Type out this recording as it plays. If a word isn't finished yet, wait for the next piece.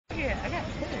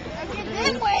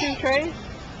2 trays?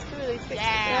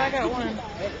 Yeah, I got one.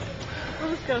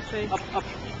 Let's go see.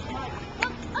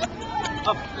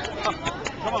 Up.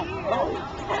 Come on.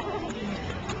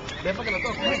 Ven para que lo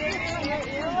toques.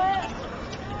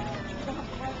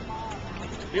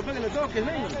 Ven para que lo toques,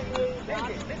 ven.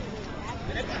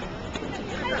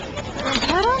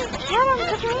 Put him,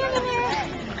 put your hand in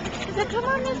there. Come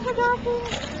on, Mr. Dolphin.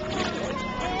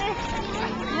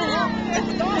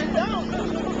 Don't.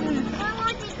 Where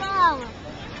would you go?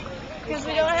 Because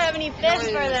we don't have any fish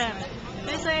for them.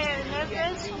 They say no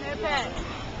fish, no pet.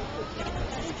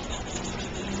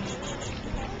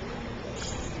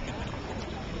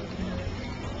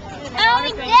 I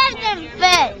only gave them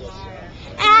fish.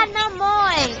 I have no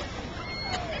more.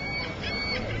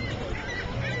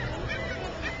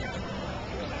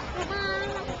 Come on,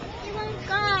 you won't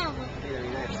go.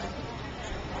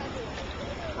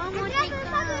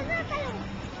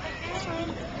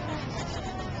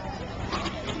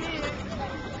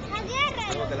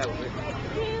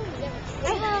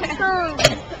 Where would you go?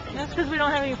 That's because we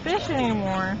don't have any fish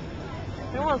anymore.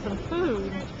 They want some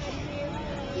food.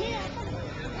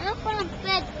 I'm gonna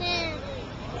bet this.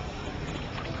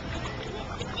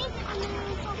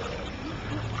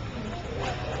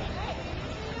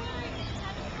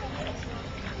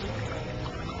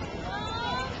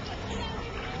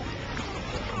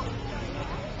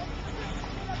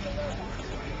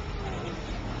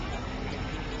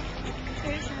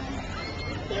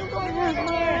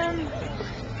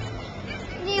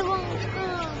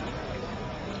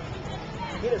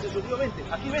 Mira, se subió, vente.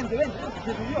 Aquí, vente.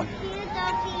 Se subió.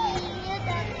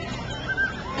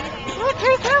 Look,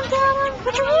 here he comes, Alan.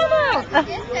 Put your hand out.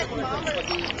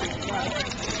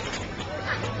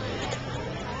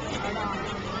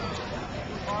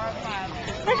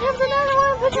 Here comes another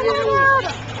one. Put your hand out.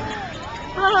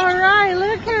 All right,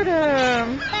 look at him.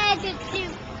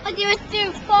 But you're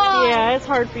too far. Yeah, it's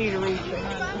hard for you to reach him.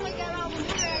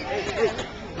 Hey,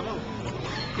 come on.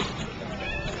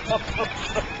 Up.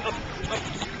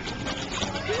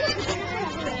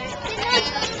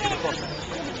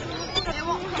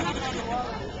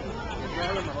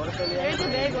 There's a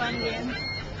big one again.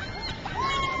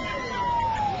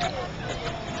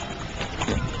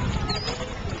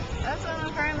 That's what I'm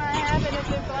afraid might happen if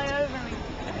they fly over me.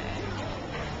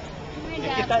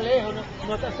 Es que está lejos,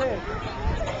 no está cerca.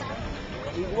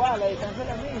 Igual, la distancia es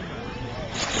la misma.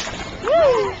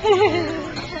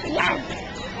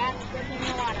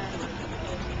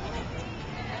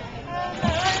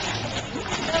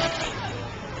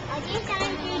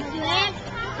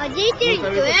 Are these doing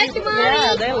tricks, Mommy?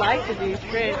 Yeah, they like to do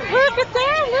tricks. Look at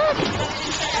that, look!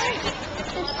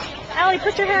 Allie,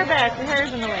 put your hair back. Your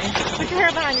hair's in the way. Put your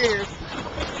hair behind your ears.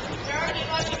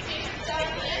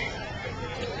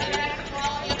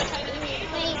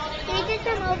 Wait, can I get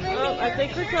some over here? Oh, I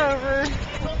think it's over.